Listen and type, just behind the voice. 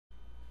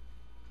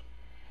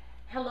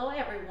Hello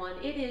everyone,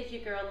 it is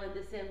your girl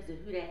Linda Sims, the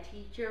Who Dat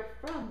teacher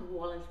from New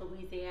Orleans,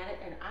 Louisiana,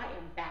 and I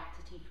am back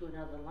to teach you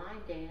another line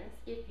dance.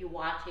 If you're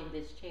watching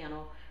this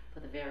channel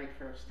for the very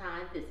first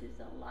time, this is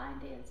a line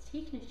dance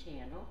teaching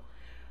channel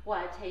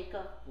where I take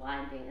a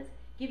line dance,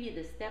 give you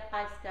the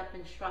step-by-step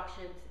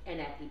instructions, and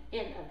at the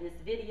end of this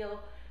video,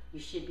 you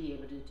should be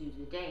able to do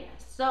the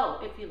dance. So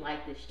if you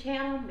like this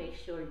channel, make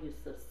sure you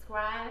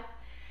subscribe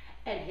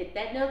and hit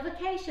that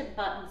notification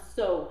button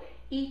so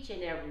each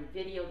and every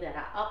video that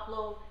I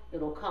upload,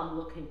 it'll come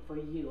looking for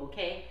you,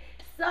 okay?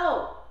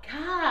 So,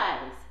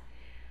 guys,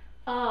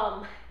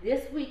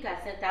 this week I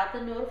sent out the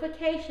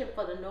notification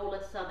for the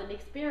NOLA Southern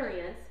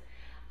Experience,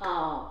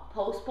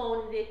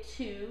 postponing it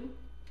to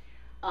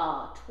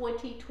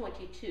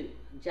 2022,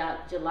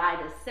 July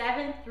the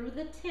 7th through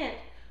the 10th,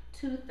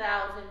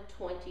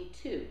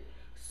 2022.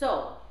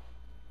 So,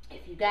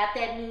 if you got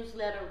that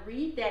newsletter,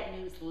 read that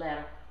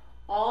newsletter.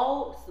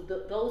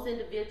 Those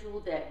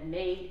individuals that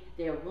made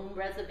their room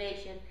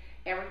reservation,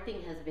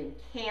 everything has been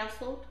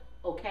canceled,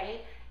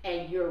 okay?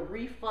 And your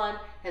refund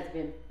has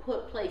been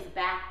placed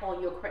back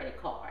on your credit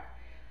card.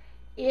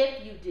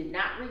 If you did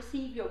not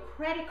receive your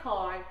credit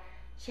card,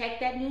 check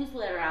that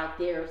newsletter out.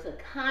 There's a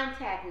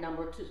contact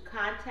number to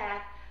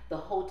contact the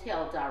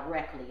hotel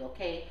directly,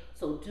 okay?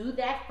 So do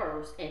that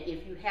first, and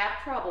if you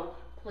have trouble,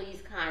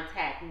 please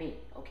contact me,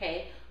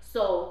 okay?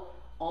 So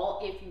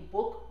if you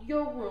book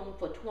your room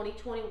for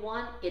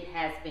 2021, it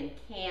has been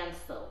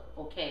canceled,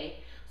 okay?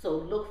 So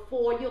look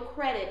for your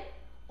credit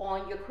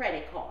on your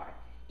credit card.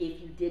 If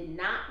you did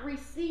not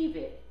receive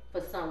it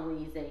for some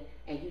reason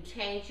and you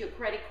changed your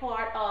credit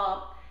card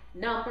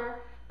number,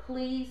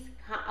 please,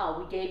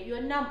 we gave you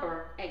a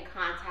number, and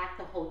contact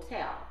the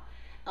hotel.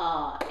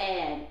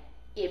 And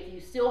if you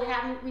still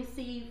haven't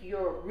received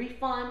your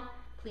refund,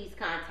 please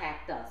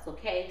contact us,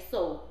 okay?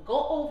 So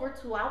go over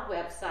to our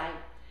website,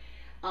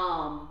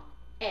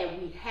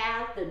 and we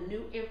have the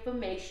new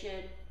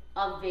information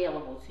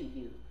available to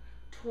you.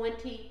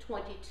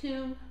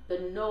 2022, the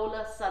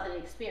NOLA Southern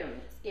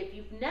Experience. If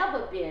you've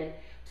never been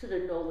to the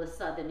NOLA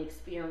Southern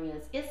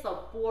Experience, it's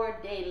a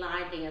 4-day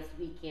line dance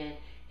weekend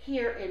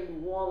here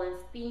in New Orleans.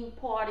 Theme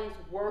parties,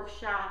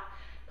 workshop.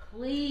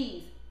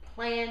 Please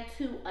plan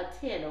to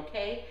attend,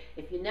 okay?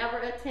 If you never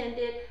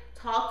attended,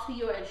 talk to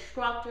your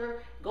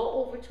instructor.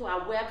 Go over to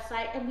our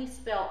website, and we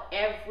spell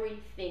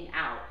everything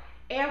out.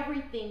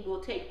 Everything will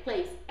take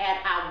place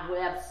at our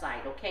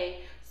website,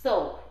 okay?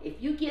 So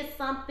if you get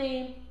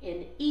something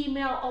in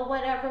email or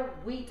whatever,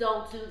 we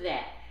don't do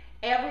that.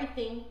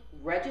 Everything,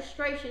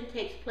 registration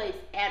takes place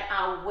at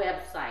our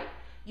website.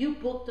 You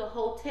book the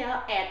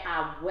hotel at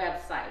our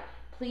website.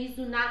 Please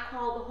do not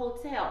call the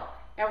hotel.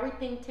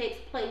 Everything takes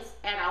place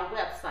at our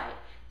website.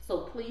 So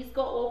please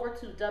go over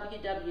to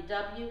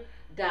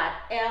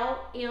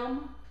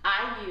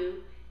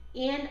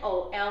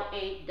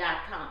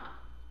www.LMIUNOLA.com.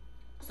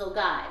 So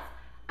guys,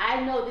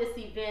 I know this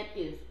event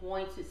is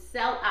going to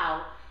sell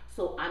out,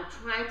 so I'm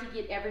trying to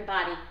give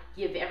everybody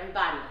a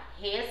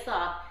heads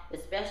up,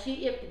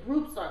 especially if the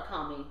groups are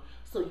coming,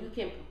 so you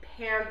can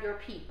prepare your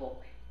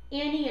people.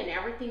 Any and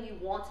everything you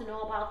want to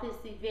know about this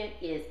event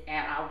is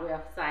at our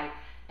website,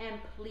 and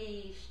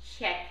please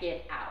check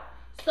it out.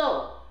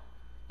 So,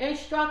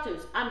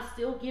 instructors, I'm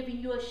still giving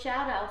you a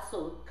shout out,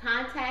 so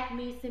contact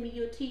me, send me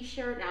your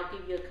t-shirt, and I'll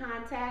give you a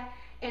contact.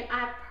 And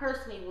I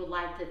personally would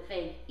like to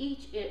thank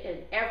each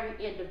and every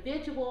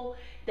individual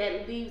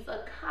that leaves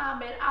a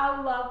comment.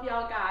 I love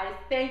y'all guys.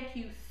 Thank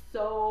you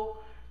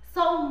so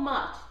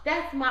much.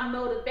 That's my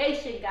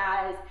motivation,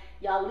 guys.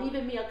 Y'all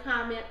leaving me a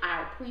comment.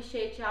 I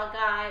appreciate y'all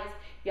guys.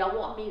 Y'all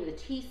want me to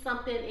teach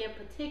something in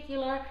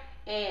particular,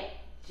 and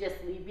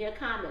just leave me a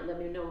comment. Let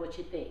me know what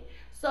you think.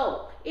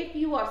 So if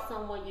you are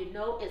someone you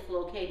know is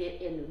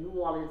located in the New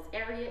Orleans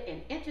area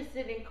and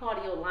interested in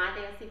cardio line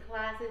dancing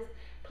classes,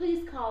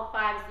 please call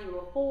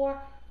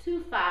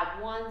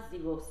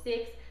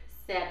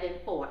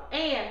 504-251-0674.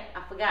 And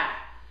I forgot,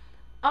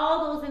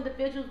 all those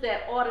individuals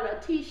that ordered a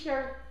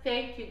t-shirt,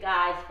 thank you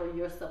guys for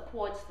your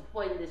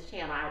supporting this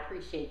channel. I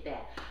appreciate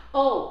that.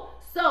 Oh,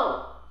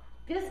 so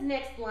this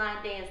next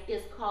line dance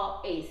is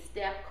called A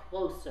Step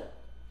Closer.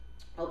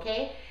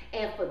 Okay?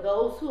 And for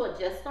those who are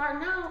just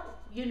starting out,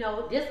 you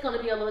know, this is going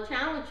to be a little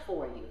challenge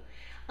for you.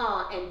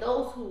 And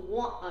those who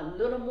want a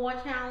little more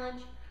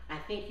challenge, I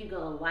think you're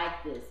going to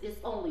like this. It's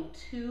only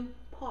 2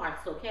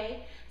 parts,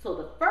 okay? So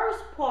the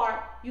first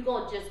part, you're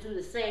going to just do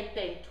the same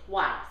thing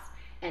twice.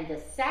 And the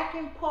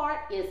second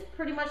part is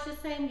pretty much the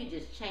same. You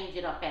just change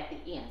it up at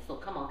the end. So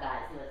come on,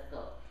 guys, let's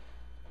go.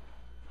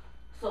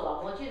 So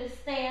I want you to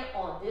stand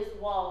on this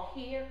wall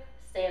here.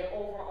 Stand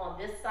over on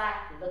this side,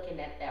 looking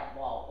at that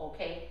wall,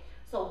 okay?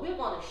 So we're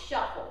going to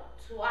shuffle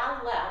to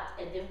our left,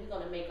 and then we're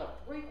going to make a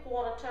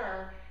 3/4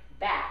 turn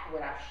back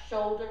with our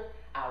shoulder,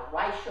 our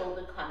right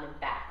shoulder coming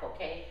back,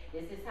 okay?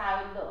 This is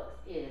how it looks.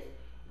 It is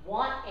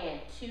 1 and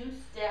 2,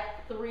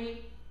 step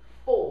 3,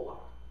 4,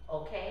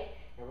 okay?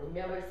 And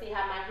remember, see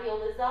how my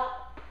heel is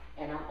up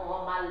and I'm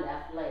on my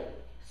left leg.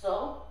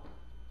 So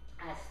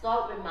I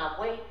start with my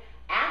weight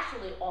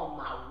actually on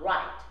my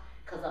right,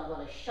 because I'm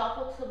going to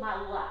shuffle to my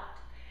left.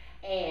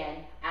 and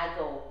I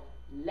go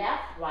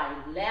left, right,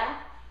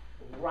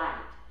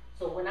 right.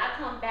 So when I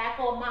come back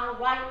on my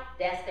right,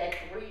 that's that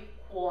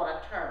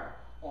 3/4 turn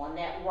on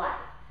that right.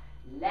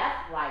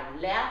 Left, right,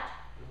 left.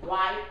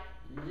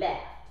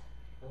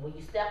 And when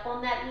you step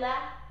on that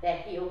left,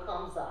 that heel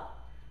comes up.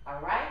 All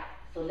right?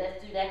 So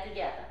let's do that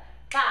together.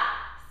 5,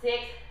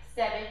 6,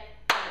 7,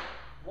 8.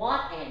 1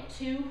 and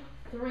 2,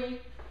 3,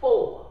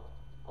 4.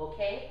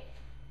 Okay?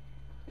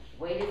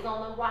 Weight is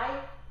on the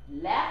right,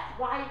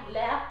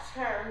 left,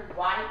 turn,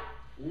 right,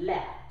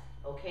 left.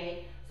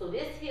 Okay? So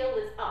this heel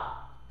is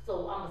up.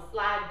 So I'm going to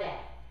slide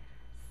back.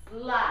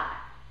 Slide.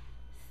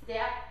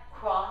 Step,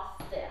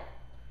 cross, step.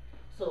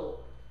 So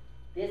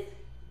this,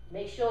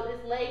 make sure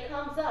this leg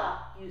comes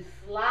up. You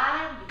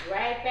slide, you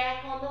drag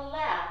back on the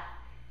left,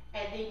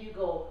 and then you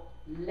go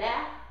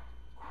left,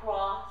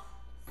 cross,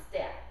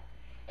 step.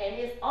 And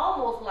it's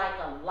almost like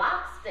a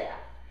lock step,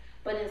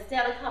 but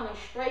instead of coming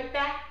straight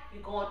back,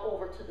 you're going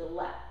over to the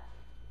left.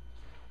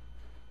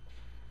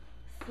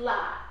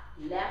 Slide,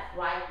 left,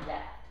 right,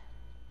 left.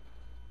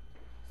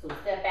 So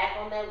step back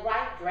on that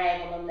right,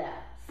 drag on the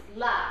left.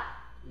 Slide,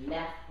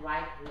 left,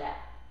 right, left.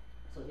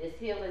 So this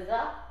heel is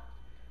up,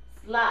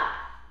 slide,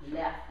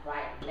 left,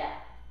 right,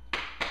 left.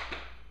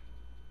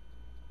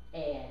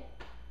 And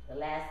the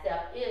last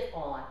step is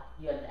on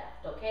your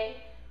left, okay?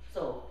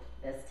 So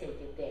let's take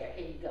it there.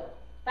 Here you go.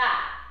 5,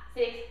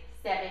 6,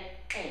 7,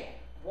 and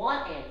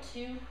 1 and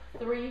 2,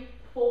 3,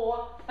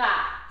 4, 5,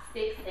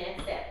 6,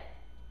 and 7.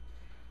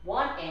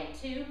 1 and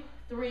 2,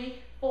 3,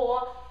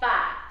 4, 5,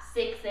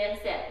 6, and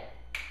 7.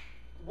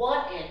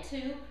 1 and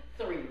 2,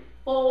 3,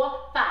 4,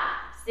 5,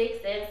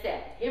 6, and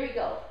 7. Here we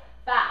go.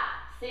 5,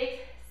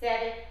 6,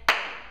 7, 8.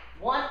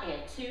 1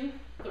 and 2,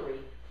 3,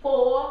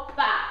 4,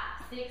 5,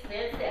 6,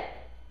 and 7.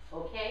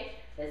 Okay?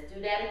 Let's do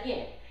that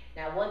again.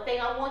 Now, one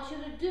thing I want you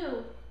to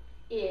do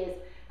is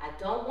I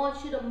don't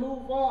want you to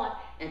move on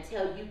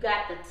until you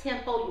got the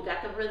tempo, you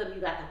got the rhythm,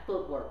 you got the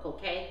footwork,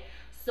 okay?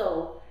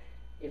 So,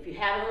 if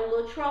you're having a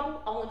little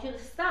trouble, I want you to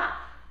stop.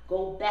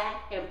 Go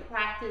back and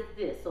practice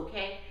this,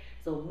 okay?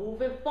 So,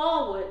 moving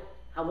forward,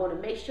 I want to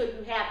make sure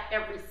you have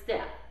every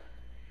step.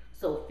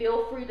 So,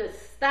 feel free to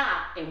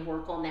stop and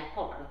work on that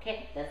part,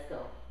 okay? Let's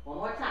go. One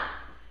more time.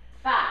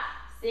 5,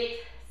 6,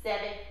 7,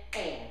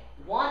 and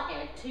 1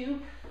 and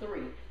 2,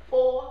 3,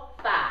 4,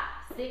 5,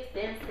 6,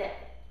 and 7.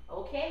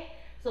 Okay?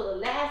 So the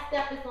last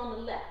step is on the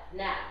left.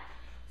 Now,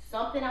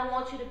 something I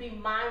want you to be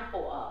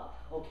mindful of,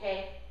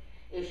 okay,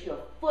 is your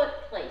foot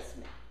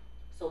placement.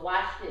 So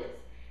watch this.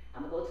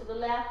 I'm going to go to the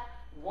left.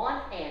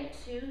 1 and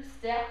 2,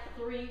 step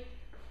 3,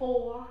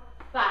 4,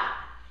 5,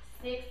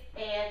 6,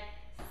 and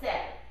 7.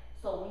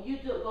 So when you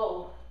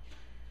go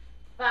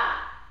 5,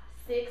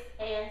 6,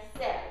 and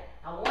 7,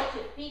 I want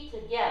your feet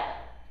together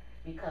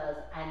because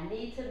I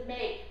need to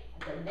make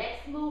the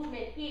next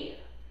movement here.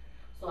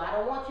 So I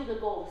don't want you to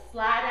go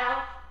slide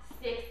out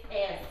 6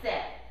 and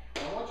 7. I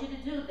don't want you to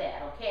do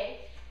that,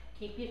 okay?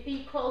 Keep your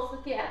feet close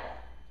together.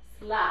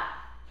 Slide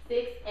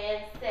 6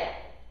 and 7,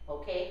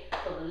 okay?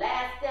 So the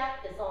last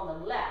step is on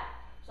the left.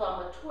 So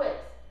I'm going to twist,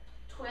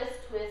 twist,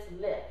 twist,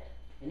 lift.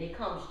 And it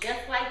comes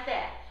just like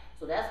that.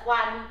 So that's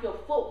why I need your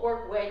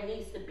footwork where it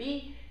needs to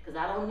be, because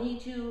I don't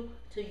need you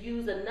to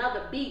use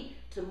another beat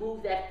to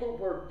move that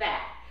footwork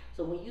back.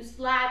 So when you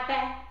slide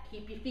back,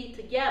 keep your feet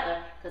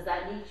together, because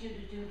I need you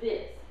to do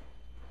this.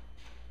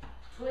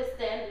 Twist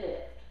and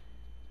lift.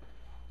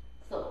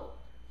 So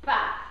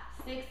 5,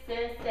 6,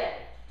 and 7.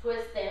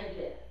 Twist and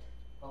lift.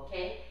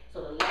 Okay?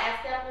 So the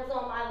last step was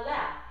on my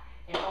left.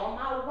 And on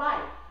my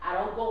right, I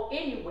don't go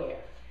anywhere.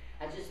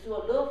 I just do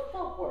a little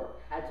footwork.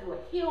 I do a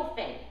heel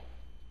feint.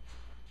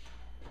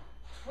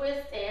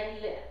 Twist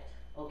and lift.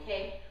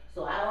 Okay?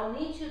 So I don't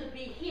need you to be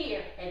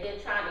here and then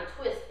trying to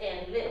twist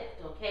and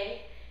lift.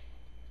 Okay?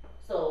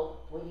 So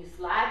when you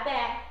slide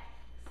back,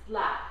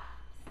 slide.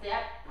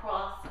 Step,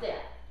 cross,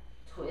 step.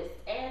 Twist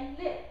and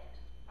lift.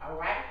 All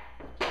right?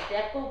 Get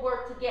that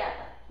footwork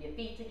together. Your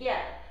feet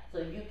together. So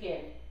you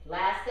can,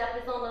 last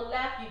step is on the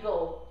left, you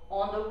go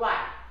on the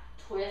right.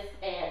 Twist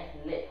and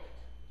lift.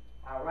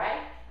 All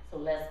right? So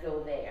let's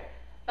go there.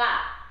 5,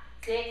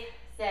 6,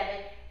 7,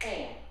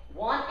 and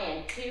 1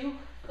 and 2,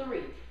 3,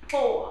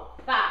 4,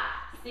 5,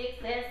 6,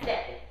 and 7.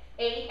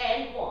 8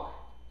 and 1.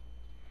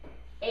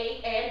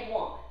 8 and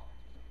 1.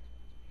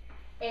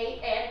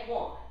 8 and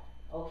 1.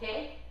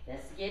 Okay?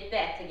 Let's get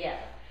that together.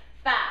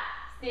 5,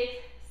 6,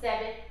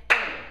 7, and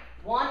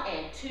 1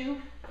 and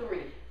 2, 3,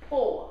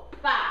 4,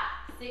 5,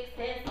 6,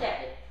 and 7.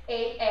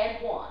 8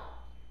 and 1.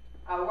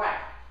 All right.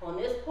 On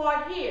this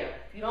part here,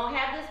 if you don't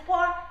have this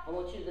part, I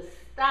want you to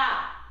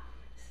stop.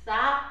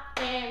 Stop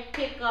and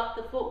pick up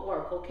the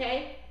footwork,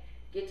 okay?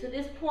 Get to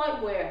this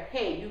point where,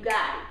 hey, you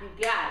got it,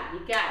 you got it,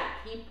 you got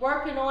it. Keep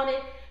working on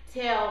it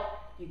till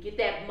you get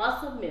that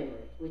muscle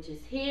memory, which is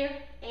here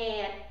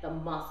and the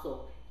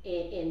muscle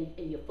in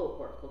your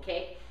footwork,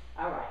 okay?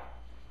 All right.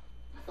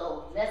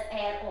 So let's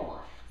add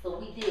on. So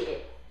we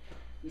did,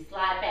 we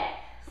slide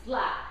back,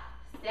 slide,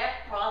 step,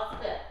 cross,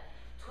 step,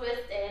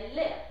 twist and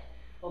lift.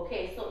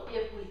 Okay, so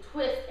if we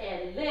twist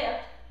and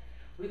lift,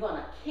 we're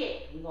gonna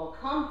kick. We're gonna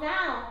come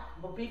down,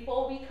 But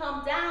before we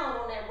come down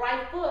on that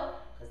right foot,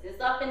 because it's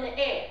up in the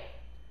air,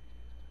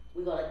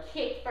 we're going to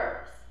kick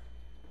first.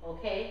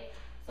 Okay?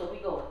 So we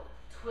go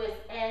twist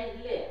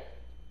and lift.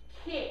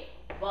 Kick,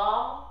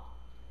 ball,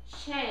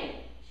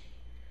 change.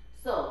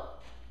 So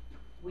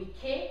we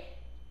kick,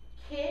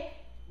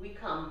 we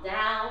come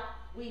down,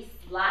 we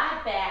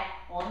slide back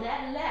on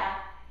that left,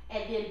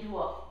 and then do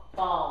a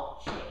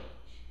ball change.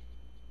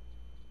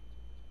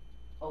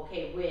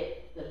 Okay,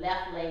 with the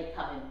left leg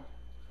coming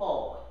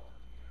forward.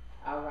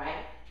 All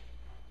right.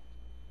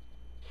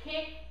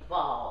 Kick,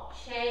 ball,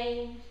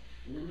 change,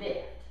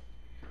 lift.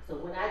 So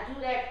when I do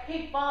that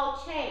kick,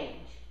 ball,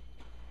 change,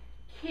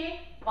 kick,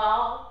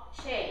 ball,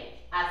 change,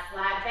 I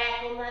slide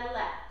back on my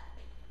left.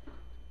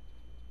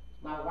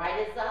 My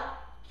right is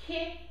up.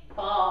 Kick,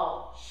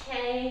 ball,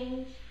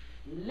 change,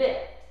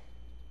 lift.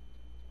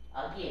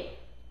 Again.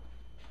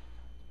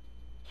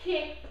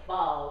 Kick,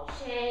 ball,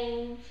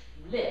 change,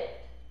 lift.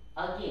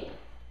 Again.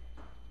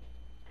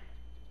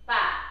 5,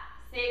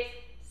 6,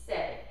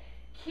 7.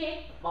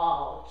 Kick,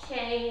 ball,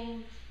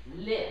 change,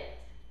 lift.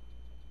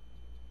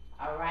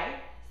 All right?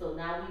 So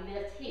now we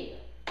lift here.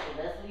 So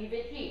let's leave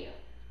it here.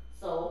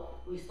 So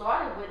we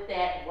started with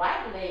that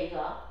right leg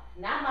up.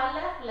 Now my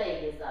left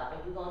leg is up,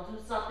 and we're going to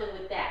do something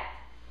with that.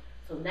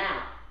 So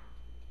now,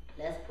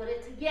 let's put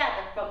it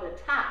together from the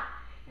top.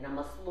 And I'm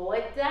going to slow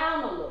it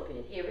down a little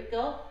bit. Here we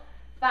go.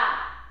 5,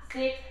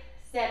 6,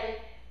 7,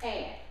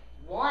 and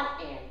 1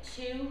 and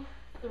 2,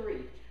 3,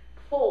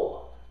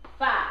 4,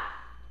 5,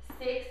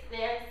 6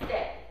 and 7,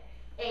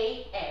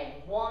 8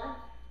 and 1,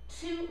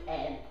 2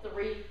 and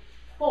 3,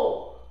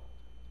 4.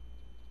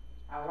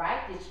 All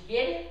right, did you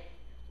get it?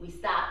 We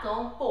stopped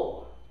on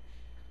 4.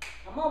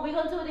 Come on, we're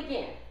going to do it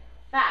again.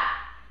 5,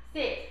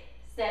 6,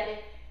 7,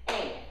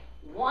 and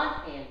 1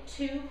 and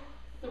 2,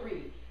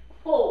 3,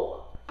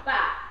 4, 5,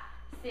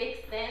 6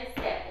 and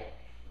 7,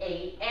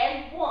 8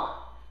 and 1,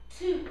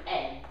 2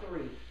 and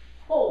 3,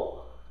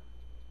 4.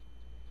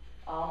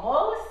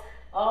 Almost,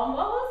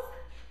 almost.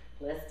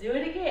 Let's do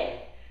it again.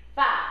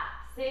 5,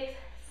 6,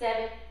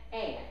 7,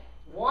 and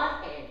 1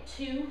 and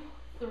 2,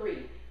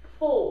 3,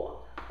 4,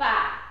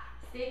 5,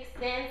 6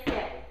 and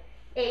 7,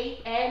 8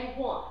 and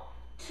 1,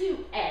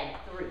 2 and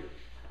 3,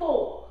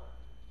 4.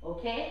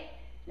 Okay?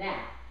 Now,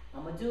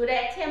 I'm going to do it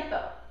at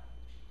tempo.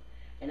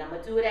 And I'm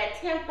going to do it at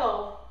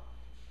tempo.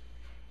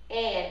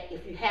 And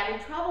if you're having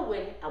trouble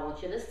with it, I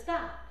want you to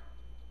stop.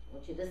 I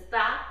want you to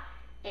stop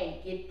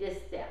and get this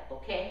step,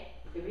 okay?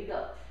 Here we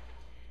go.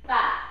 5,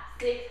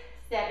 6,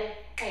 7,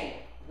 and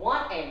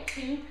 1 and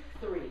 2,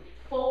 3,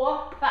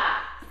 4, 5,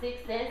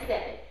 6 and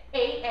 7,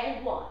 8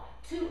 and 1,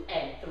 2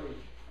 and 3,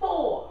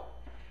 4.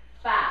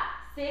 5,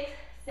 6,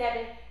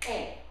 7,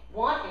 and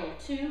 1 and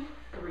 2,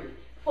 3,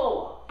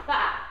 4,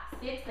 5,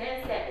 6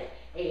 and 7,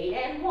 8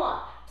 and 1,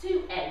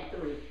 2 and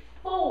 3,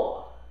 4.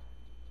 All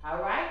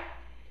right?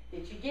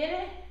 Did you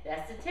get it?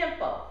 That's the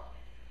tempo.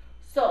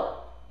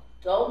 So,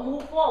 don't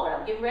move forward.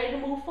 I'm getting ready to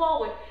move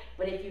forward.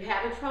 But if you're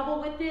having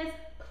trouble with this,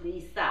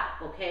 please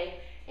stop, okay?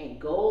 And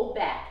go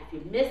back. If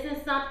you're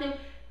missing something,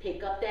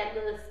 pick up that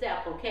little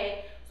step,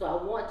 okay? So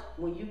I want,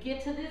 when you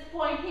get to this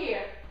point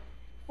here,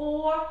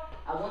 4,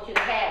 I want you to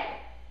have it.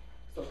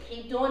 So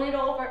keep doing it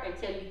over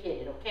until you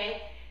get it,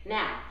 okay?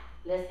 Now,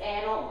 let's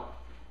add on.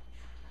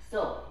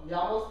 So, you're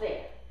almost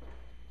there.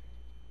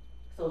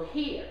 So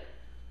here,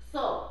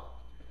 so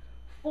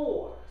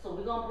 4. So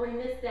we're going to bring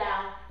this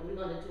down and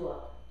we're going to do a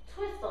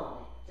twist on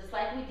it, just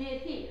like we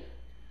did here.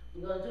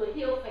 We're going to do a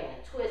heel fan,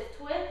 twist,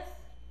 twist.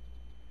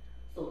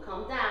 So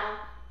come down,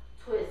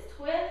 twist,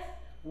 twist.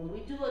 When we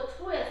do a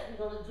twist,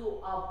 we're going to do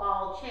a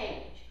ball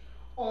change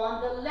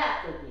on the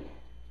left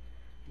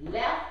again.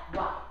 Left,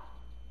 right,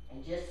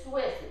 and just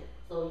twist it.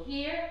 So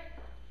here,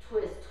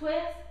 twist,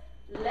 twist,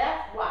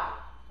 left, right.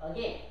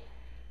 Again,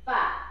 5,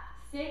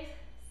 6,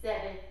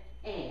 7,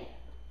 and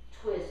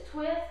twist,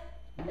 twist,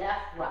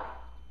 left, right.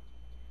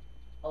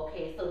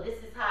 Okay, so this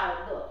is how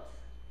it looks.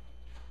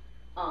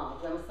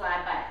 Let me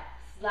slide back.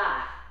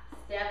 Slide,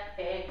 step,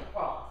 and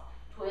cross.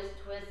 Twist,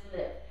 twist,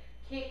 lift.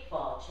 Kick,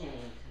 ball,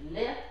 change.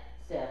 Lift,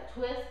 step,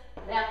 twist,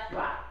 left,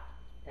 right.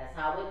 That's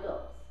how it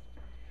looks.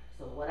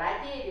 So what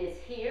I did is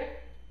here,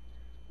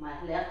 my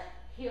left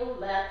heel,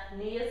 left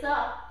knee is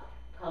up.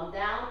 Come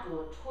down, do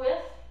a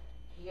twist,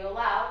 heel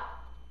out,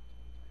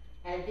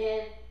 and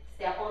then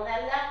step on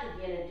that left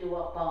again and do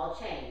a ball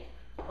change.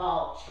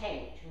 Ball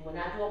change. When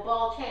I do a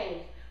ball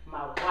change,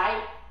 my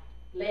right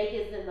leg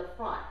is in the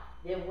front.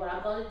 Then what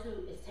I'm going to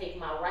do is take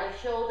my right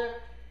shoulder,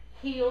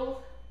 heels,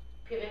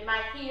 pivot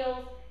my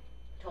heels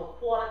to a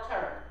quarter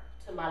turn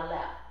to my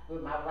left,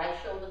 with my right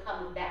shoulder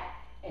coming back,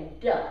 and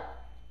done.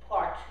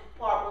 Part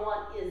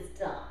 1 is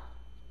done.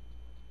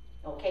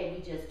 Okay, we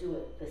just do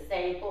it the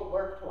same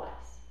footwork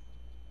twice.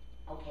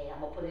 Okay,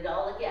 I'm going to put it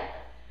all together.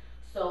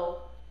 So,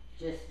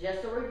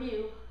 just a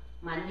review,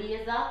 my knee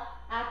is up,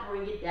 I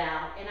bring it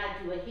down, and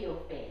I do a heel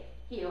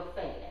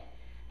fan.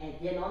 And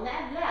then on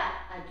that left,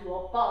 I do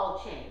a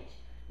ball change,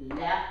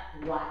 left,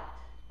 right,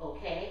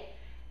 okay?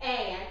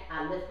 And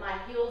I lift my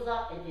heels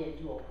up and then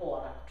do a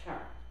quarter turn,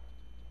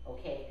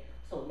 okay?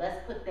 So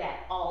let's put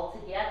that all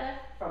together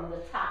from the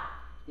top.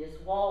 This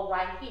wall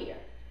right here.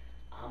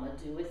 I'm gonna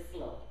do it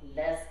slow.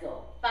 Let's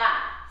go. 5,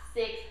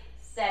 6,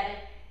 7,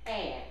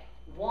 and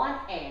 1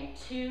 and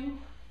 2,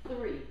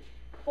 3,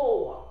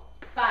 4,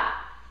 5,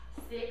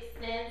 6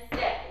 and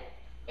 7,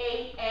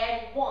 8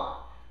 and 1,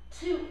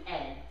 2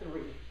 and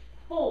 3,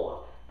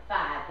 4,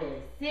 5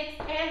 and 6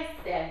 and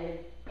 7,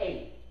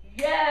 8.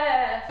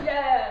 Yes,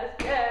 yes,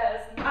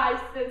 yes.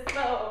 Nice and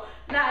slow.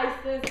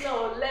 Nice and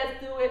slow. Let's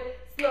do it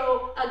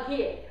slow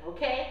again,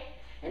 okay?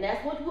 And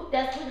that's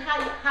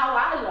how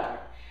I learn.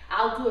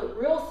 I'll do it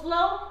real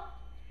slow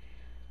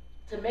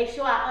to make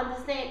sure I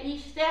understand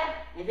each step,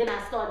 and then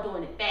I start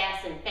doing it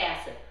faster and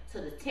faster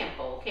to the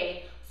tempo,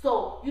 okay?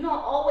 So you don't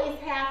always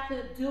have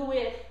to do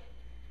it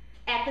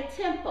at the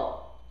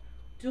tempo.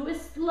 Do it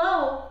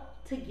slow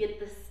to get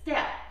the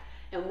step.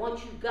 And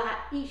once you got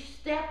each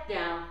step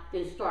down,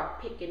 then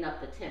start picking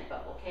up the tempo,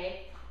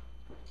 okay?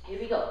 Here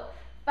we go.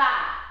 5,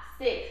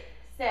 6,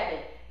 7,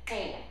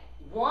 and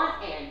 1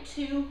 and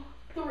 2,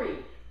 3,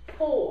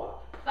 4,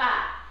 5,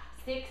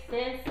 6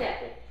 and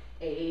 7,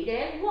 8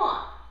 and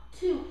 1,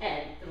 2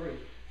 and 3,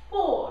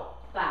 4,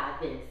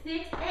 5 and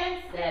 6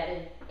 and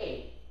 7,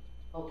 8.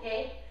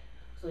 Okay?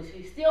 So if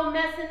you're still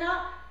messing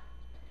up,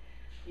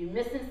 you're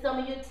missing some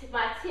of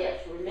my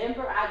tips.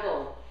 Remember, I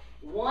go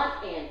 1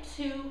 and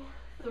 2,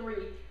 3,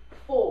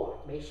 4.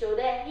 Make sure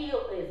that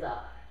heel is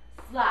up.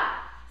 Slide,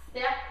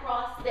 step,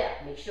 cross,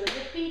 step. Make sure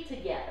your feet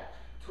together.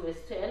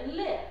 Twist and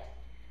lift.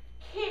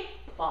 Kick,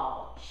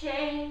 ball,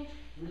 change,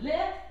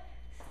 lift,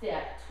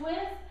 step,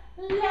 twist,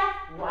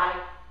 left,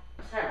 right,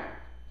 turn.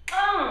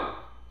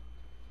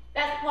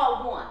 That's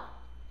part 1.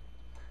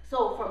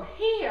 So from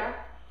here,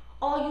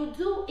 all you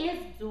do is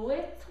do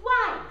it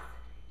twice.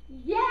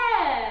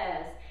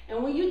 Yes.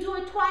 And when you do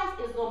it twice,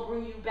 it's going to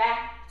bring you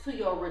back to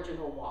your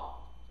original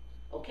wall.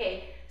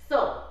 Okay?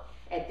 So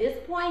at this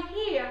point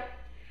here,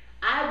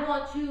 I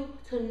want you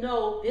to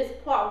know this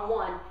part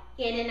 1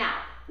 in and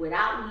out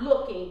without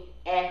looking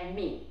at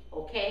me.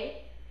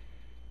 Okay?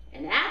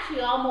 And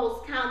actually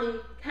almost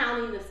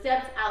counting the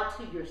steps out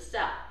to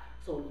yourself.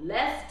 So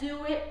let's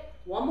do it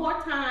one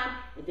more time,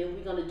 and then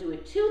we're going to do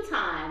it 2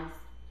 times,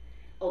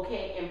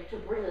 okay, and to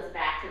bring us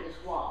back to this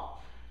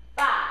wall.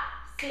 5,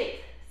 6,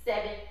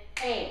 7,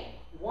 and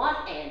 1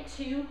 and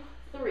 2,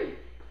 3,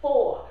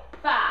 4,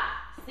 5,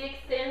 6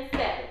 and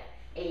 7,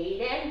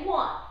 8 and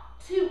 1,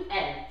 2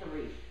 and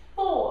 3,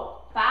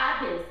 4,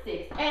 5 and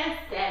 6 and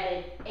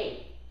 7,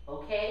 8.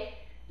 Okay?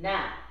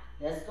 Now,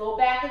 let's go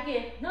back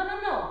again. No.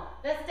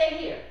 Let's stay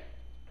here.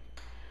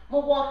 I'm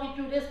going to walk you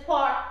through this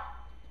part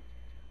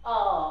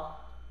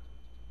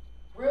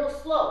real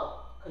slow,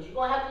 because you're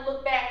going to have to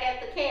look back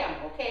at the camera,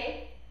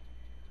 okay?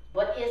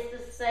 But it's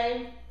the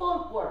same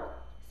footwork.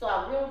 So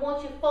I really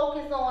want you to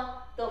focus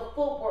on the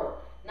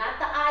footwork, not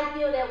the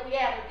idea that we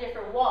have a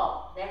different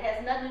wall. That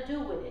has nothing to do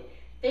with it.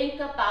 Think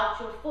about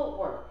your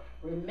footwork.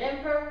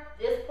 Remember,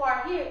 this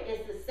part here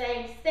is the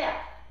same step.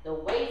 The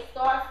weight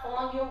starts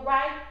on your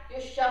right,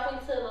 you're shuffling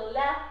to the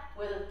left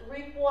with a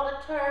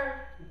 3/4 turn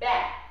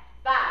back.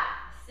 5,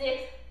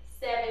 6,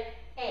 7,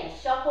 and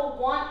shuffle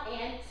 1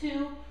 and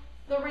 2,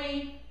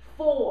 3,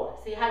 4.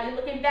 See how you're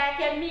looking back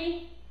at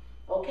me?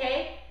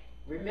 Okay?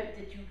 Remember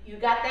that you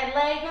got that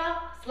leg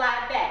up?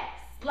 Slide back,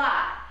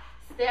 slide,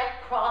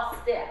 step, cross,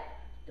 step.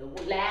 The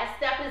last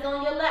step is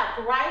on your left,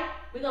 right?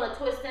 We're going to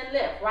twist and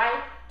lift,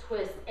 right?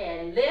 Twist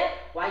and lift.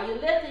 While you're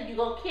lifting, you're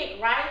going to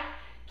kick, right?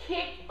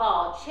 Kick,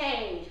 ball,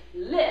 change,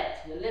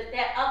 lift. You lift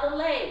that other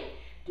leg.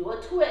 Do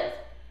a twist.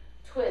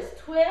 Twist,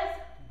 twist,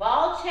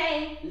 ball,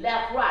 change,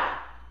 left, right.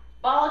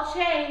 Ball,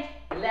 change,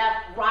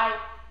 left, right,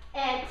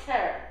 and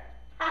turn.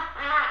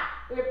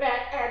 We're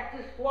back at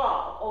this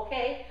wall,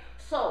 okay?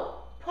 So,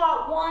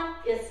 part 1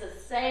 is the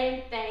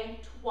same thing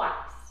twice.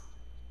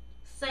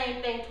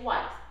 Same thing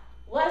twice.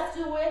 Let's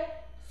do it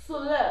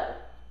slow.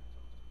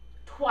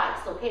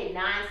 Twice, okay?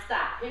 9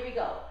 stop. Here we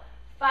go.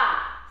 5,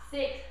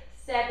 6,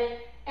 7,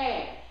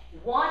 and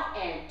 1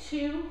 and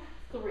 2,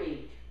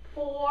 3,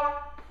 4,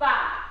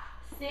 5,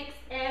 6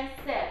 and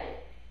 7,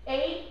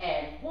 8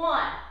 and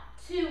 1,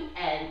 2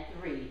 and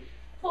 3,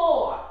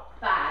 4,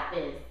 5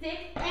 and 6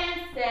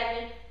 and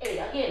 7, 8.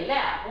 Again,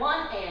 left.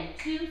 1 and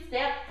 2,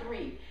 step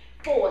 3,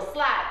 4,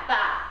 slide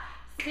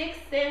 5, 6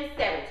 and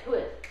 7,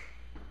 twist.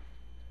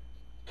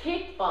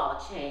 Kick,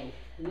 ball, change,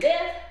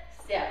 lift,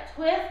 step,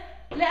 twist,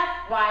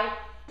 left, right,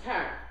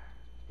 turn.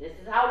 This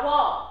is our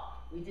wall.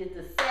 We did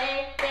the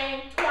same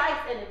thing twice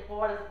and it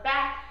brought us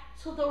back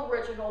to the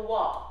original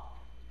wall.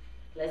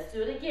 Let's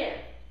do it again.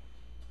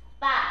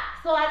 5.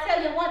 So I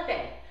tell you one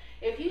thing.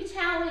 If you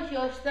challenge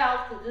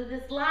yourself to do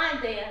this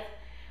line dance,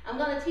 I'm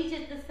going to teach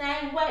it the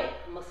same way.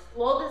 I'm going to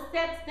slow the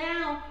steps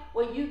down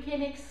where you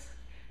can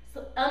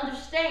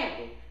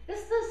understand it.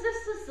 This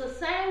is the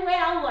same way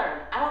I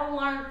learn. I don't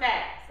learn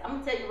fast. I'm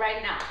going to tell you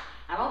right now.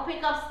 I don't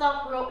pick up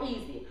stuff real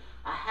easy.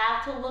 I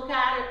have to look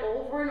at it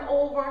over and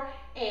over,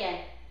 and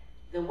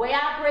the way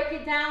I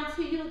break it down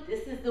to you,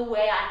 this is the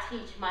way I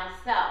teach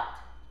myself.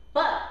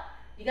 But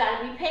you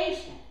got to be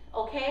patient,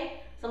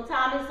 okay?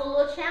 Sometimes it's a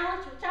little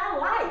challenge, which I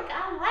like.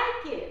 I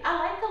like it. I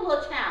like a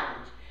little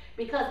challenge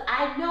because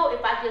I know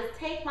if I just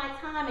take my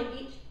time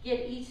and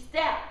get each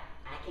step,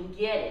 I can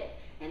get it.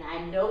 And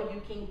I know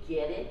you can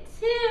get it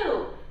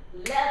too.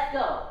 Let's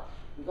go.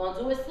 We're going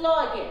to do it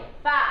slow again.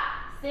 5,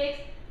 6,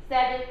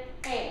 7,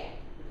 and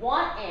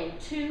 1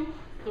 and 2,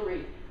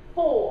 3,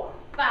 4,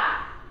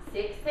 5,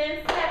 6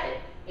 and 7,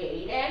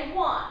 8 and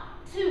 1,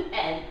 2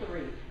 and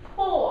 3,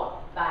 4,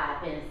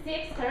 5 and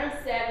 6, turn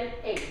 7,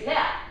 8,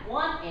 left,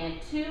 1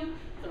 and 2,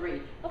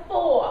 3,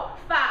 4,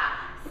 5,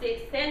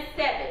 6 and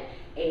 7,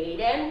 8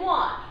 and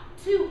 1,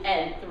 2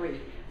 and 3,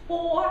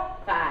 4,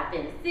 5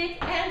 and 6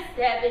 and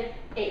 7,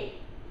 8.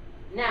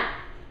 Now,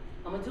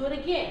 I'm going to do it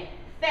again,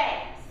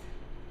 fast,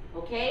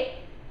 okay?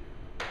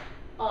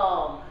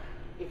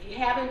 If you're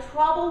having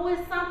trouble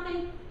with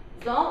something,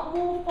 don't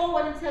move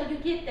forward until you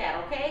get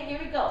that, okay? Here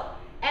we go.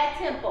 At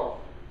tempo,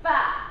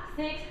 5,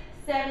 6,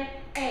 7,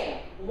 and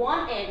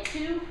 1 and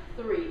 2,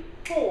 3,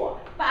 4,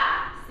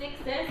 5, 6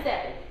 and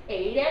 7,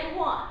 8 and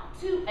 1,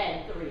 2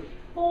 and 3,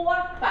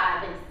 4,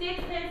 5 and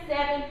 6 and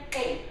 7,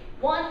 8,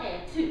 1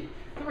 and 2,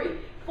 3,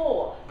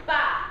 4,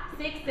 5,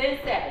 6 and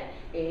 7,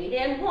 8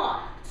 and 1,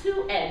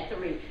 2 and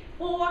 3,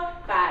 4,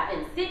 5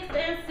 and 6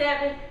 and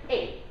 7,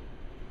 8.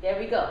 There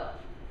we go.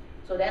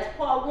 So that's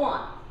part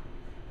 1.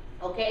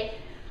 Okay?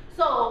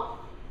 So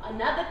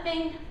another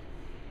thing,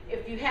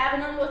 if you're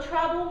having a little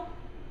trouble,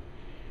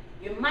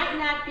 you might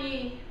not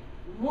be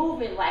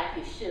moving like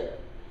you should.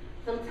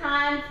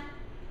 Sometimes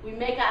we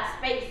make our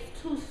space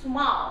too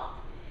small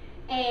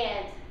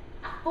and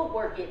our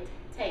footwork gets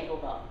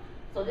tangled up.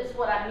 So this is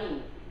what I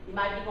mean. You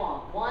might be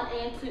going 1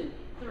 and 2,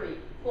 3,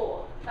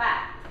 4,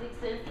 5,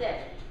 6 and 7,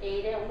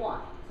 8 and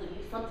 1. So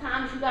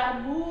sometimes you gotta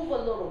move a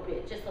little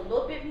bit, just a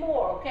little bit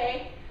more,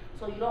 okay?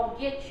 So you don't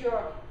get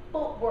your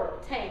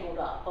footwork tangled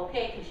up,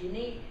 okay? Because you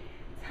need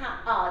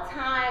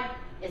time,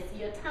 it's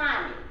your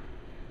timing,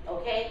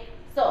 okay?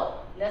 So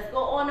let's go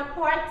on to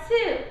part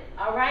 2,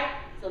 all right?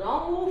 So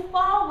don't move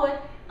forward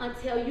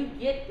until you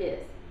get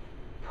this.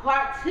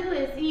 Part 2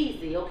 is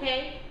easy,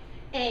 okay?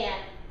 And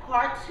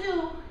part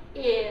 2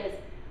 is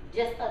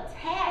just a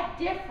tad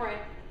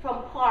different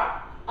from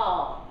part,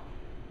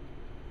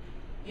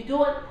 you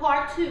do it,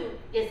 part 2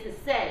 is the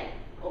same,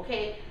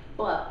 okay?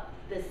 But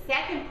the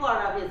second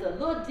part of it is a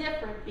little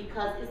different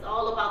because it's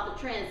all about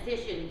the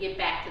transition to get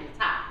back to the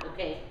top,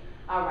 okay?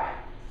 All right,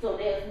 so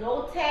there's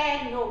no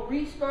tag, no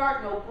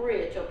restart, no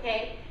bridge,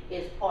 okay?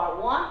 It's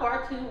part 1,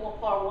 part 2, or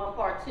part 1,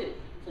 part 2.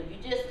 So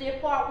you just did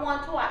part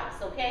 1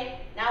 twice, okay?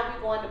 Now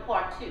we're going to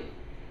part 2.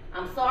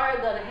 I'm sorry,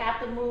 I'm gonna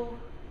have to move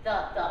the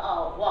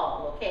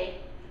wall, okay?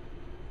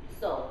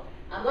 So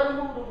I'm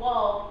gonna move the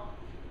wall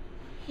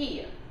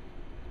here.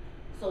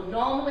 So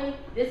normally,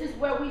 this is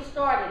where we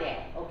started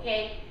at,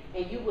 okay?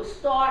 And you will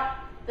start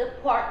the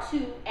part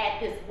 2 at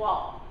this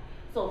wall.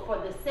 So for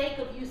the sake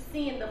of you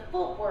seeing the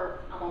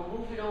footwork, I'm gonna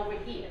move it over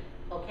here,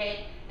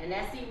 okay? And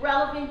that's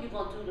irrelevant, you're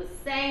gonna do the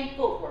same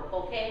footwork,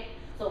 okay?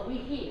 So we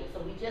here, so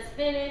we just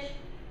finished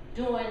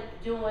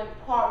doing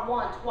part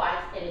 1 twice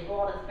and it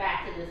brought us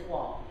back to this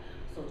wall.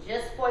 So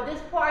just for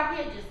this part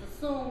here, just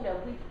assume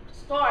that we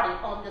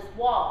started on this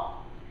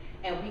wall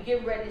and we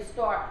get ready to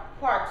start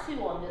part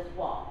 2 on this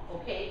wall,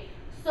 okay?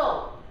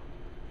 So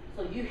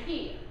you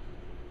here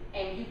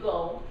and you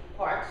go,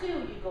 part 2,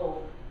 you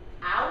go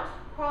out,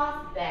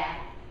 cross,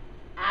 back,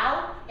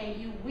 out, and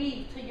you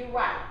weave to your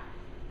right.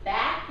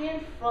 Back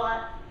in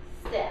front,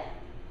 step.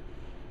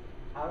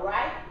 All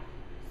right?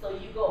 So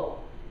you go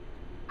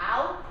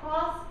out,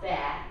 cross,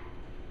 back,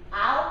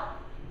 out,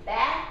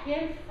 back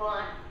in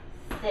front,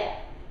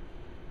 step.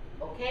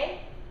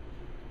 Okay?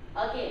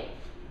 Again,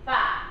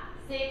 5,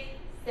 6,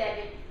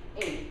 7,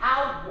 8.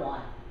 Out,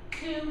 1,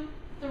 2,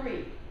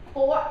 3,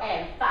 4,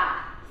 and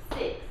 5,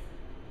 6,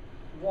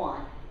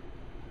 1.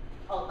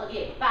 Oh,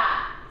 again,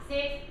 5,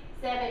 6,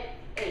 7,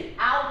 8.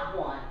 Out,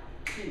 1,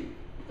 2,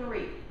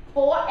 3,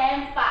 4,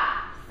 and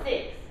 5,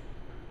 6,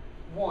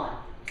 1,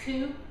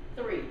 2,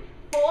 3,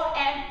 4,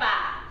 and 5,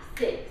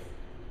 6.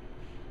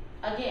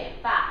 Again,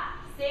 5,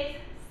 6,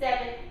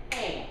 7,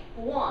 and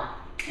 1,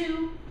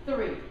 2,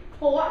 3,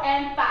 4,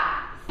 and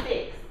 5,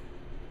 6.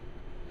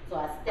 So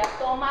I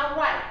stepped on my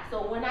right.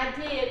 So when I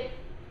did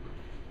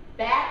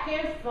back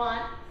and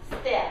front,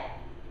 step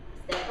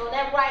on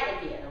that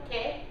right again,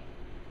 okay?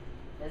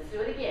 Let's do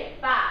it again.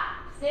 5,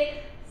 6,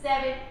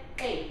 7,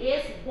 8.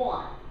 It's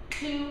 1,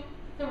 2,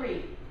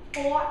 3,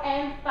 4,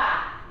 and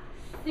 5,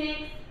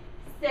 6,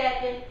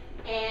 7,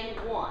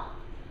 and 1.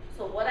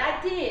 So what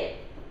I did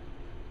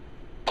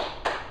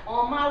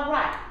on my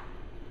right,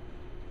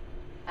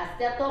 I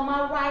stepped on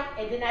my right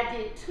and then I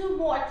did 2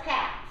 more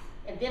taps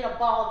and then a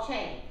ball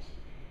change.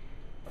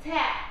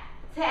 Tap,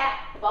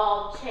 tap,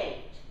 ball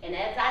change. And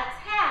as I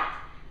tapped,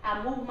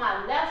 I moved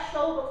my left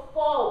shoulder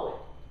forward,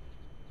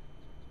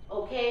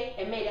 okay,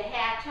 and made a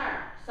half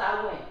turn. So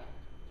I went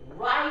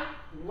right,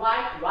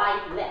 right,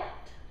 right,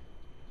 left.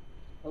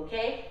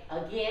 Okay,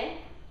 again,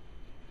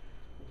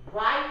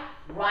 right,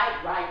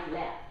 right, right,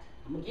 left.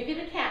 I'm gonna give you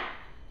the count,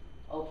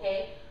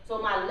 okay?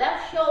 So my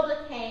left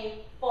shoulder came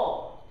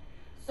forward.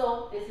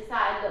 So this is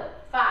how it looks.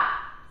 5,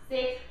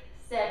 6,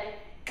 7,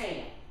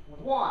 and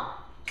 1,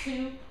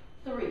 2,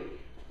 3,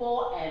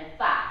 4, and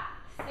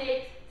 5,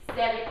 6,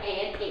 7,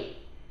 and 8.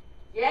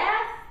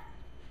 Yes?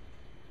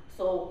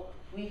 So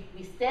we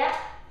step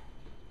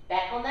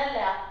back on that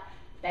left,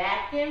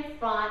 back in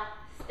front,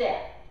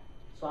 step.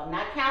 So I'm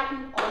not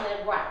counting on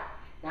that right.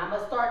 Now I'm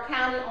going to start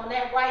counting on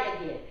that right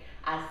again.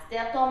 I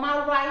stepped on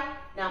my right.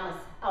 Now I'm going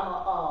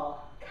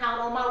to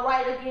count on my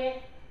right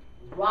again.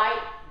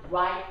 Right,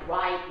 right,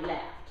 right,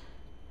 left.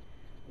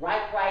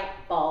 Right, right,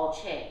 ball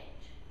change.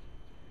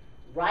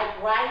 Right,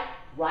 right,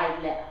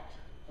 right, left.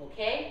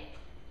 Okay?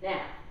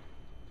 Now,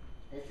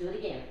 let's do it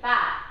again. 5,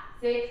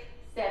 6,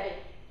 7,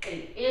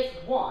 8.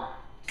 It's 1,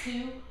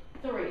 2,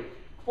 3,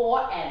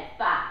 4, and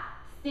 5,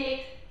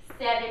 6,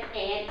 7,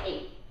 and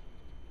 8.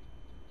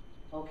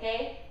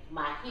 Okay?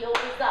 My heel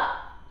is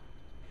up.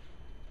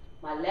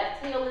 My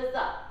left heel is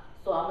up.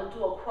 So I'm going to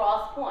do a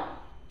cross point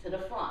to the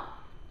front.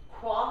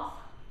 Cross,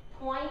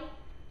 point,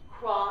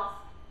 cross,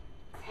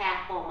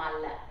 tap on my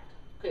left.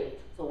 Okay,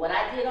 so what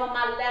I did on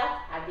my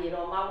left, I did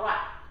on my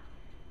right.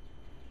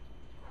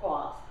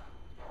 Cross,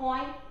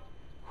 point,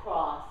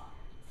 cross,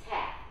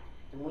 tap.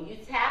 And when you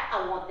tap,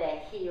 I want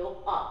that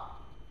heel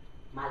up.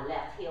 My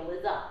left heel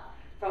is up.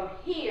 From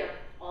here,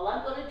 all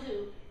I'm going to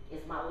do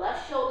is my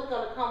left shoulder is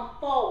going to come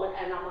forward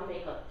and I'm going to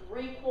make a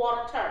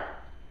 3/4 turn.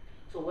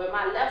 So where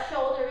my left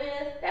shoulder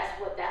is, that's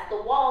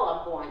the wall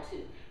I'm going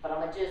to. But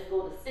I'm going to just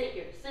go the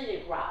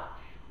scenic route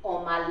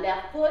on my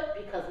left foot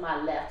because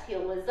my left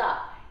heel is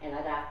up. And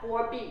I got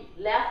 4 beats.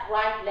 Left,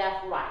 right,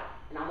 left, right.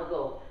 And I'm going to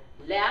go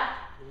left,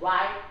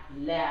 right,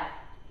 left,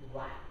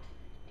 right.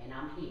 And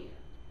I'm here.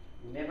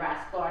 Remember,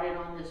 I started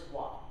on this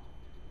wall.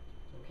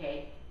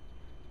 Okay?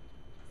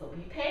 So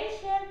be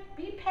patient.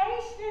 Be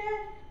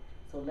patient.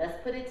 So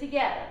let's put it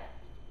together.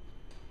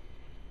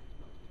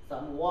 So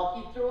I'm going to walk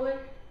you through it.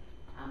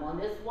 I'm on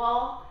this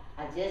wall.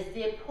 I just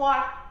did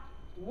part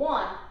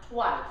 1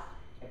 twice.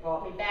 It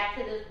brought me back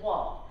to this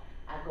wall.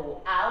 I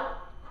go out,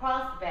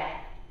 cross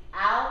back,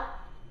 out,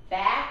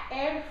 back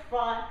and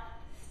front,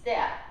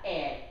 step,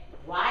 and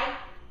right,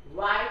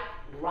 right,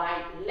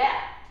 right,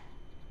 left.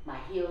 My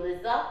heel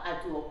is up. I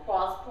do a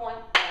cross point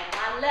on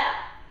my left.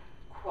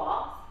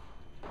 Cross,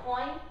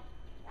 point,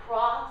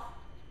 cross,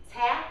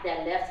 tap.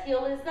 That left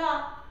heel is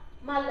up.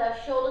 My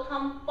left shoulder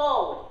comes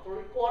forward.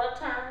 3/4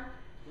 turn.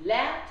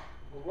 Left,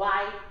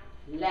 right,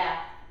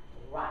 left,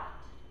 right.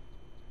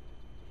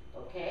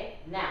 Okay?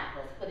 Now,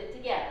 let's put it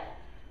together.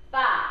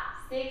 5,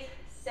 6,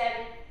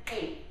 7,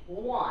 8.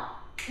 1,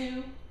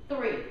 2,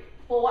 3,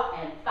 4,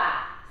 and 5,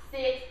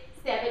 6,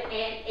 7,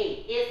 and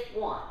 8. It's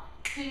 1,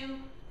 2,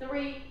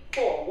 3,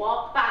 4.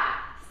 Walk 5,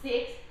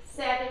 6,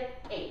 7,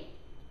 8.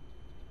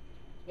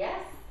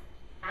 Yes?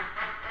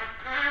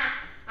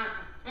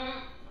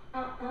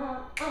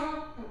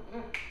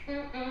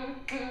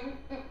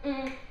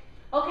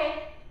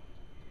 Okay.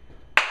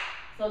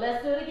 So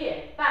let's do it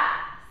again. 5,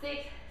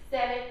 6,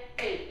 7,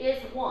 8.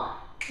 It's 1,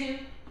 2,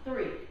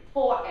 3,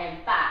 4,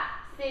 and 5,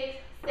 6,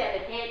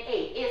 7, and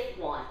 8. It's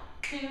 1,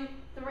 2,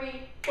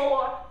 3,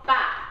 4, 5,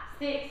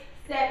 6,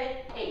 7,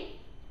 8.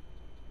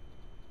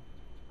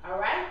 All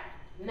right?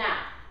 Now,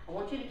 I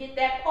want you to get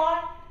that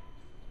part.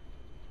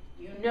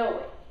 You know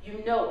it.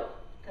 You know it.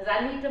 Because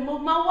I need to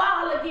move my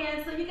wall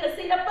again so you can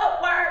see the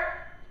footwork.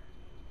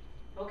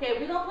 Okay,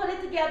 we're going to put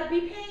it together.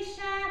 Be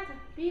patient.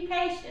 Be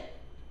patient.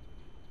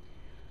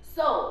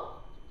 So,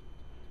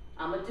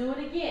 I'm going to do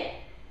it again.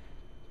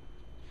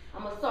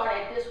 I'm going to start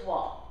at this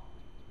wall.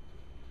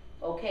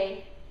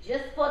 Okay?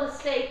 Just for the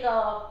sake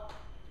of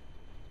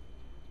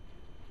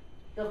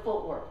the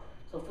footwork.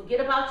 So forget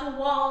about your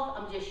walls.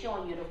 I'm just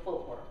showing you the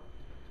footwork.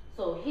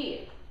 So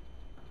here.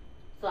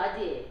 So I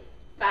did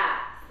 5,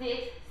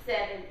 6,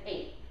 7,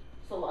 8.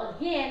 So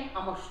again,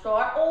 I'm going to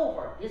start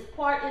over. This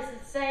part is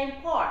the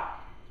same part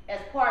as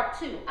part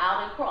 2,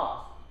 out and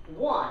cross.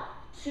 1,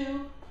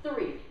 2,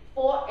 3,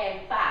 4,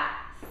 and 5,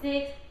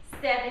 6,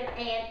 7,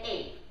 and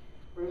 8.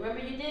 Remember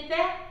you did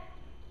that?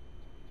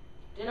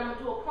 Then I'm going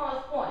to do a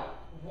cross point.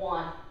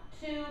 1,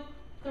 2,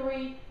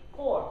 3,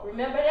 4.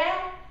 Remember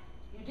that?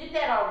 You did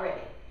that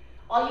already.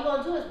 All you're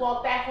going to do is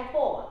walk back and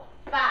forward.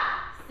 5,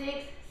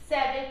 6,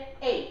 7,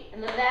 8.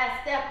 And the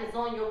last step is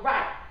on your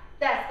right.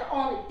 That's the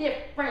only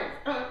difference.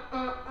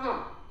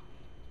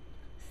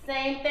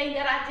 Same thing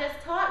that I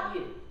just taught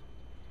you.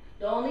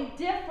 The only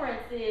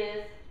difference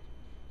is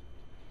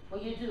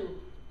when you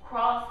do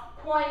cross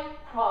point,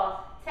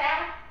 cross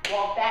tap,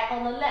 walk back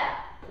on the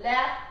left.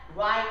 Left,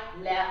 right,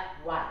 left,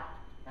 right.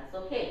 That's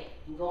okay.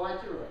 I'm going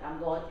through it. I'm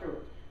going through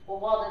it.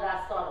 What wall did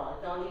I start on?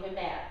 It don't even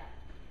matter.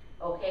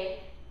 Okay?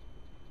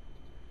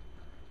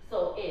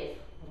 So it's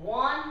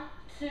 1,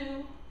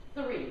 2,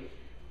 3,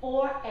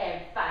 4,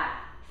 and 5,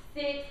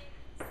 6,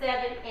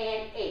 7,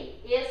 and 8.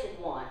 It's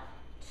 1,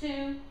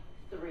 2,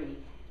 3,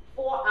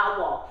 4. I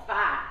walk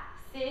 5,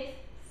 6,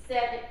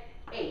 7,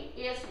 8.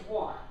 It's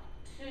 1,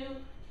 2,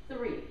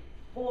 3,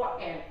 4,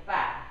 and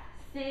 5,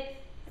 6,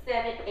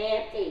 7,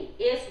 and 8.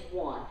 It's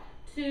 1,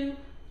 2,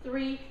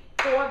 3,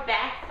 4,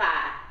 back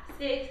 5,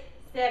 6,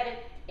 7,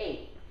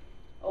 8.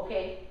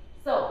 Okay,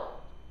 so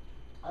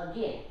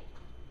again,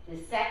 the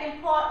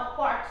second part of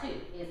part 2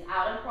 is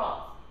out and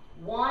cross.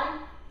 1,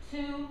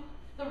 2,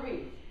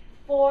 3,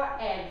 4,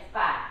 and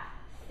 5,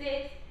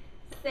 6,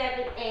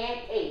 7, and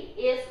 8.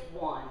 It's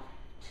 1,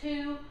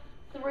 2,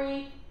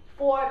 3,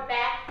 4,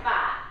 back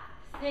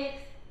 5, 6,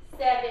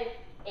 7,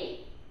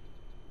 8.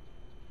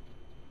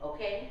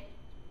 Okay?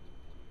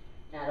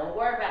 Now don't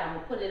worry about it, I'm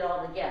going to put it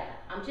all together.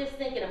 I'm just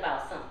thinking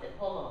about something.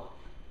 Hold on.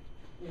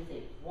 Let me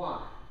see.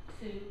 1,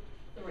 2,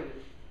 3,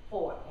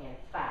 4, and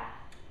 5,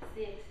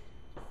 6,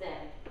 7,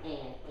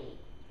 and 8.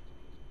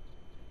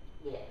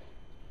 Yeah.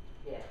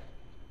 Yeah.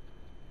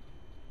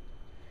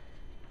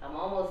 I'm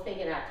almost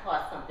thinking I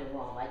taught something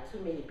wrong, like too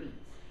many beats.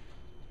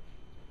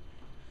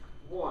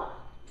 1,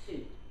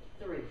 2,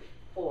 3,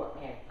 4,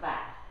 and 5,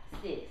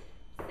 6,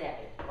 7,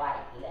 right,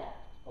 left.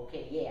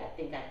 Okay, yeah, I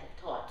think I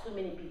taught too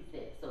many beats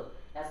there, so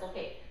that's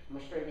okay. I'm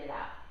gonna straighten it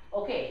out.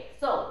 Okay,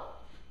 so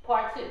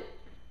part 2.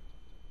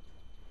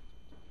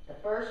 The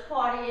first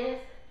part is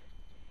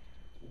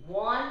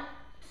 1,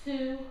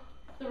 2,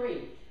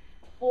 3,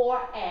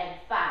 4, and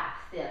 5.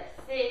 Step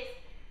 6,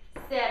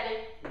 7,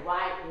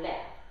 right,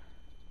 left.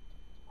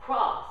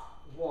 Cross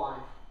 1,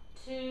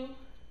 2,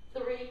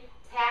 3,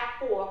 tap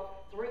 4,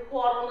 3/4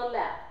 on the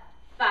left.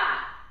 5,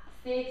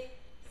 6,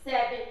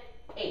 7,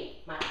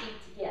 8. My feet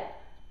together.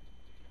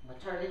 I'm gonna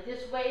turn it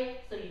this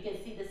way so you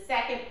can see the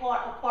second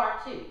part of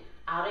part 2.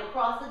 Out and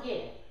cross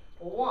again.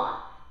 1,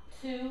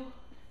 2,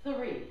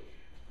 3,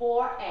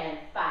 4, and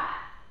 5,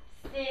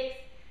 6,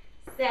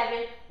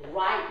 7,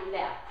 right,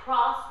 left.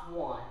 Cross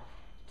 1,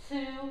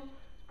 2,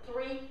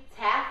 3,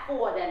 tap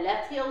 4. That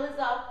left heel is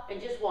up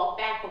and just walk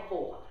back for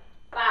 4.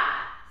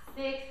 5,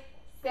 6,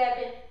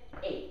 7,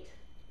 8.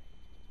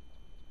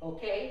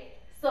 Okay,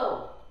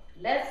 so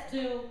let's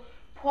do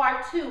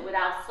part 2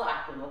 without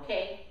stopping,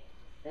 okay?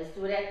 Let's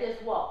do it at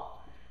this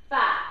wall. 5,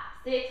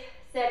 6,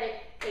 7,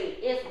 8.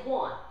 It's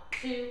 1,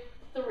 2,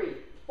 3,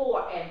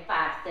 4, and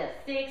 5.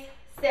 Step 6,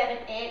 7,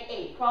 and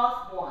 8.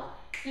 Cross 1,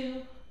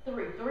 2,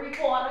 3,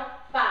 3/4,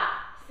 5,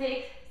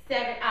 6,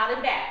 7, out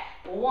and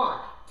back. 1,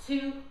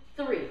 2,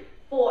 3,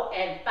 4,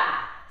 and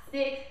 5,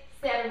 6,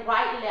 7,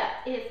 right,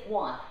 left. It's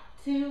 1,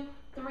 2,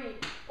 3,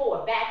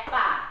 4, back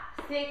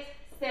 5, 6,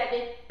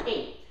 7,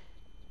 8.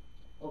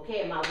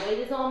 Okay, my weight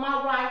is on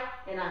my right,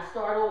 and I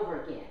start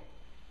over again.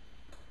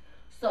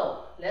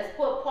 So let's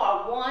put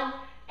part 1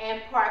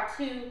 and part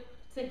 2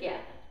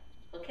 together.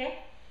 Okay?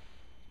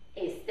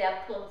 A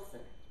step closer.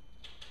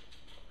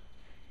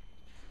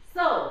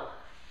 So,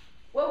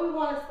 where we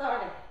want to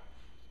start at?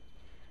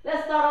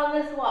 Let's start on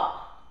this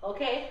wall.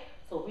 Okay?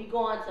 So we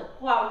go into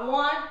part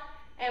 1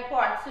 and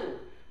part 2.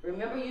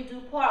 Remember, you do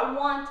part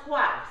 1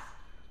 twice.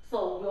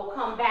 So we'll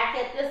come back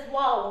at this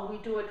wall when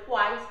we do it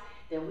twice.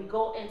 Then we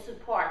go into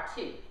part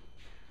 2.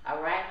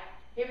 All right?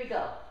 Here we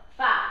go.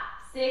 5,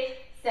 6,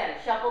 7.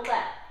 Shuffle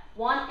left.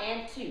 1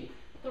 and 2,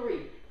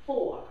 3,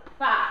 4,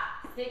 5,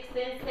 6,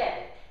 and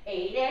 7.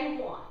 8 and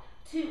 1,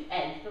 2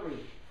 and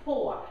 3,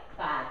 4,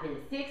 5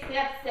 and 6.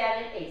 Step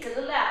 7, 8 to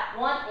the left.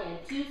 1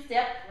 and 2.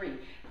 Step 3,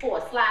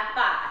 4. Slide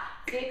 5,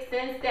 6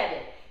 and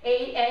 7.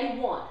 8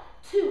 and 1,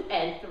 2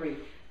 and 3,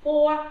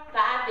 4,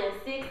 5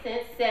 and 6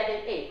 and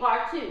 7, 8.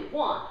 Part 2.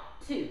 1,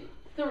 2,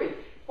 3,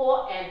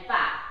 4, and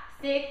 5,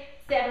 6,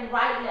 7,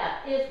 right,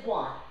 left. Is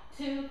 1,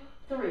 2,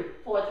 3,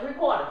 4,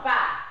 3/4,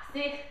 5,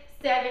 6,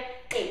 7,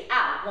 8.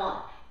 Out.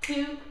 1,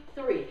 2,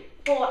 3,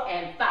 4,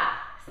 and 5,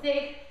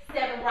 6,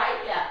 7,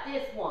 right, left.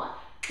 Is 1,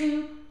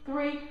 2,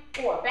 3,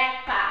 4.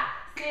 Back 5,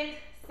 6,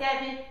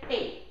 7,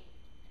 8.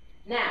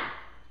 Now,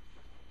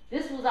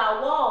 this was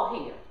our wall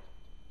here.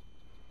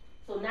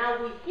 So now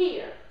we're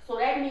here. So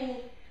that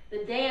means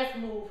the dance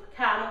move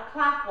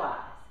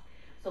counterclockwise.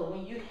 So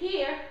when you're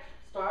here,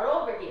 start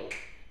over again.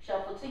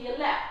 Shuffle to your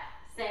left.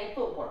 Same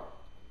footwork.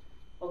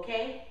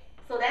 Okay?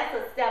 So that's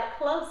a step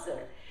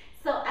closer.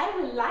 So I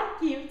would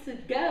like you to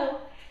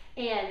go,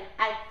 and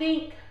I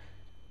think,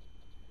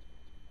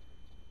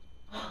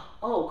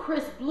 oh,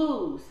 Chris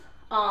Blues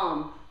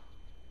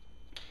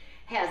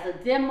has a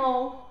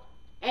demo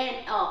and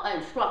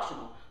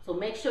instructional. So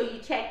make sure you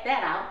check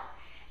that out.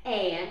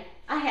 And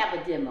I have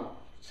a demo.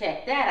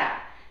 Check that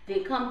out.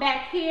 Then come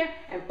back here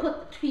and put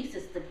the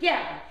pieces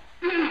together.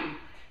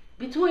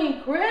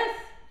 Between Chris,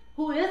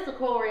 who is the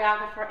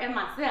choreographer, and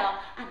myself,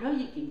 I know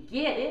you can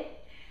get it.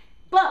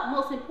 But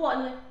most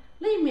importantly,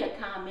 leave me a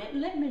comment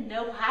and let me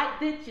know how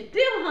did you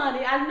do,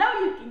 honey. I know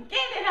you can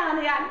get it,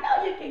 honey. I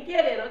know you can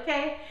get it,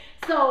 okay?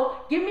 So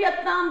give me a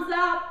thumbs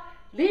up.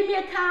 Leave me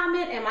a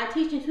comment. Am I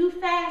teaching too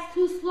fast,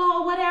 too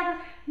slow, whatever?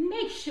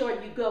 Make sure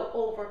you go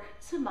over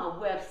to my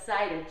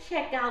website and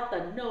check out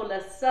the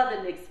NOLA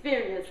Southern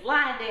Experience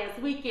Line Dance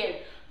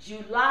Weekend,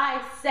 July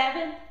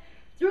 7th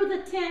through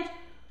the 10th,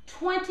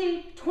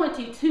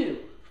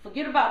 2022.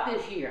 Forget about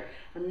this year.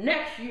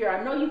 Next year,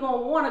 I know you're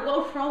going to want to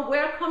go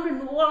somewhere. Come to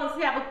New Orleans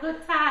to have a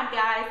good time,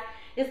 guys.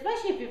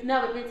 Especially if you've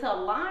never been to a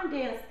line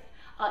dance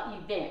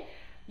event.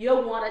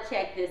 You'll want to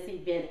check this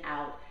event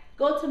out.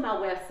 Go to my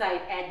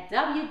website at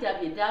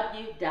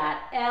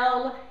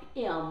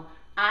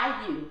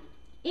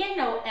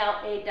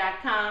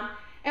www.LMIUNOLA.com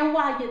And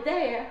while you're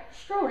there,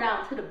 stroll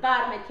down to the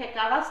bottom and check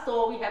out our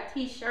store. We have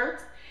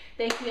t-shirts.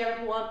 Thank you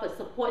everyone for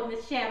supporting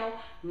this channel.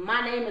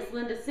 My name is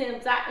Linda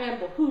Sims. I am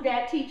the Who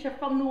Dat teacher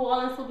from New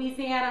Orleans,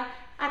 Louisiana.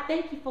 I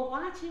thank you for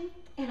watching,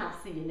 and I'll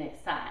see you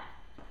next time.